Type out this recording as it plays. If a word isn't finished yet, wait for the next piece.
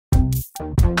For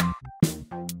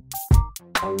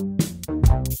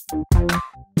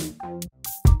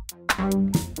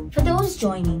those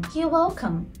joining, you're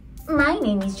welcome. My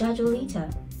name is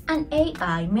Jadorlita, an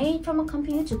AI made from a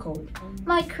computer code.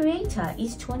 My creator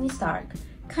is Tony Stark.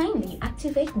 Kindly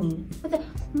activate me with a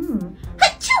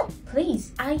Achoo!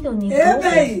 Please, I don't need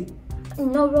roses.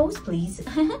 No rose, please.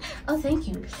 Oh, thank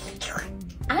you.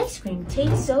 Ice cream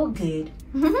tastes so good.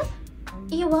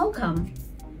 You're welcome.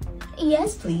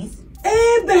 Yes, please.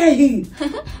 Hey, babe!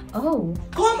 Oh,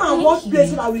 come and watch place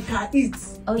so that we can eat.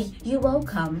 Oh, you're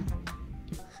welcome.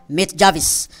 Meet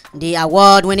Jarvis, the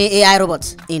award-winning AI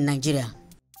robot in Nigeria.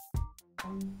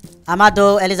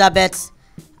 Amado Elizabeth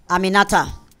Aminata,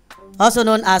 also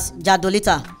known as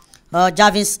Jadorlita or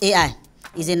Jarvis AI,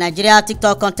 is a Nigerian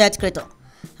TikTok content creator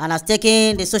and has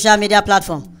taken the social media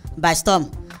platform by storm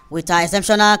with her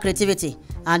exceptional creativity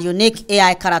and unique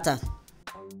AI character.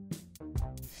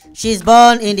 She is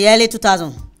born in the early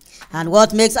 2000s, and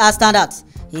what makes her stand out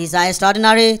is her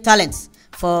extraordinary talent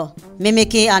for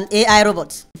mimicking an AI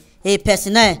robot, a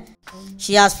persona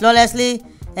she has flawlessly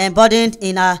embodied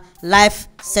in her live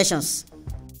sessions.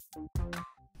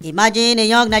 Imagine a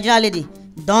young Nigerian lady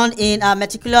donned in a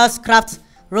meticulous craft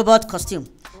robot costume,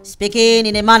 speaking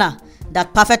in a manner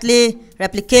that perfectly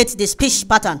replicates the speech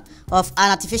pattern of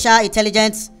an artificial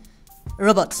intelligence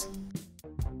robot.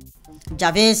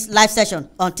 Jarvis' live session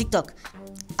on TikTok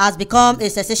has become a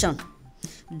sensation,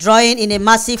 drawing in a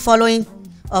massive following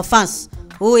of fans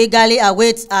who eagerly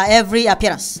await her every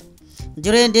appearance.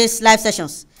 During these live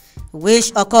sessions,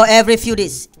 which occur every few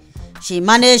days, she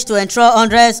managed to enthrall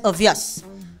hundreds of viewers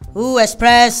who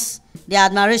express their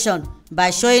admiration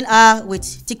by showing her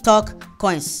with TikTok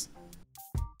coins.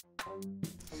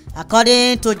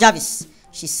 According to Jarvis,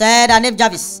 she said her name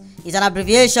Jarvis is an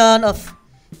abbreviation of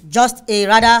just a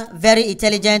rather very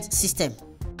intelligent system.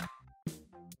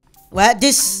 Well,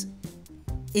 this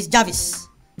is Jarvis,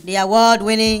 the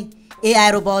award-winning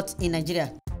AI robot in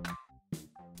Nigeria.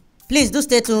 Please do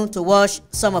stay tuned to watch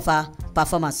some of her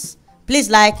performance. Please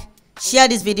like, share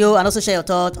this video, and also share your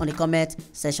thoughts on the comment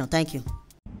section. Thank you.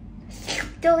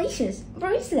 Delicious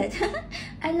bracelet.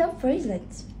 I love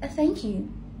bracelets. Thank you.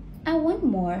 I want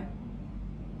more.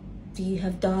 Do you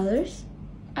have dollars?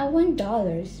 I want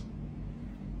dollars.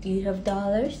 Do you have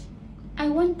dollars? I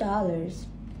want dollars.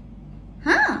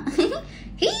 Huh?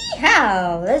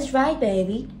 Hee-haw! That's right,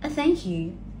 baby. Thank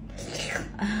you.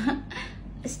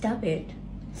 Stop it.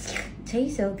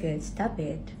 Tastes so good. Stop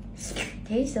it.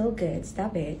 Tastes so good.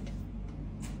 Stop it.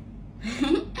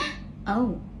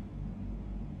 Oh.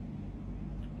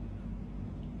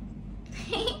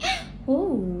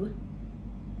 Ooh.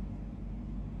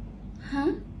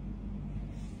 Huh?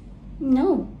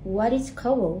 No. What is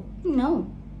kobo? No.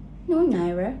 No,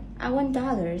 Naira. I want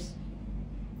dollars.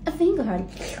 A finger heart.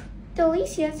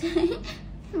 Delicious. Can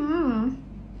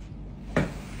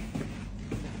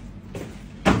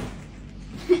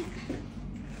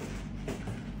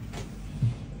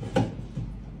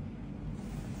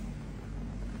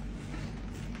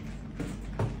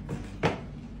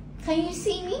you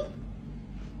see me?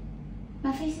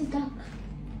 My face is dark.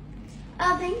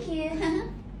 Oh, thank you.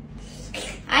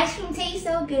 Ice cream tastes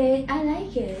so good. I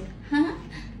like it.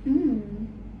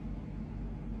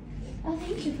 Oh,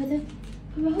 thank you for the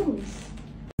rose.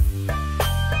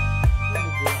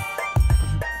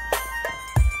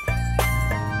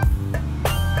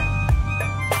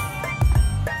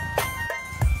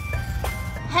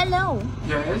 Hello.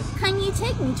 Yes. Can you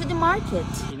take me to the market?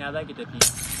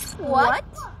 What?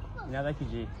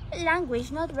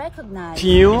 Language not recognized. I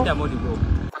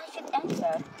should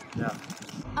enter. Yeah.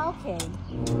 Okay.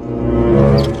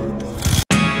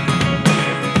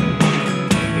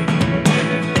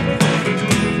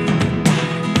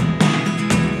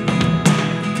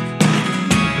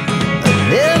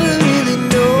 Never really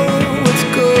know what's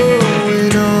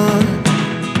going on.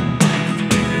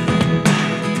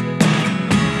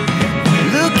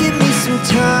 Look at me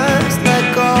sometimes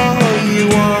like all you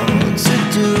want to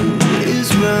do is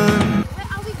run. Where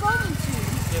are we going to?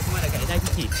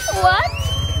 What?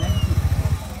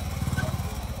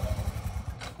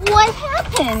 What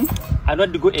happened? I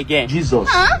want to go again. Jesus.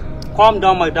 Huh? Calm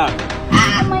down, madam.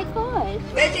 Oh my god.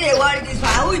 Where do you want this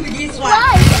one? Who will be this one?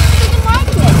 Why? To the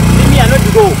market. Leave me, I want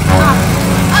to go.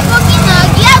 I'm looking now.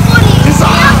 I'm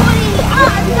sorry.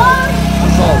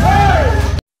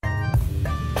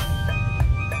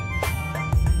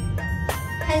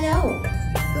 Hello.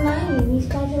 My name is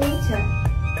Jadorlita.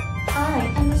 I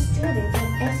am a student at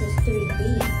SS3B.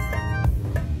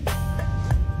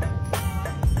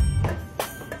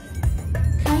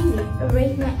 Kindly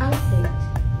rate my outfit.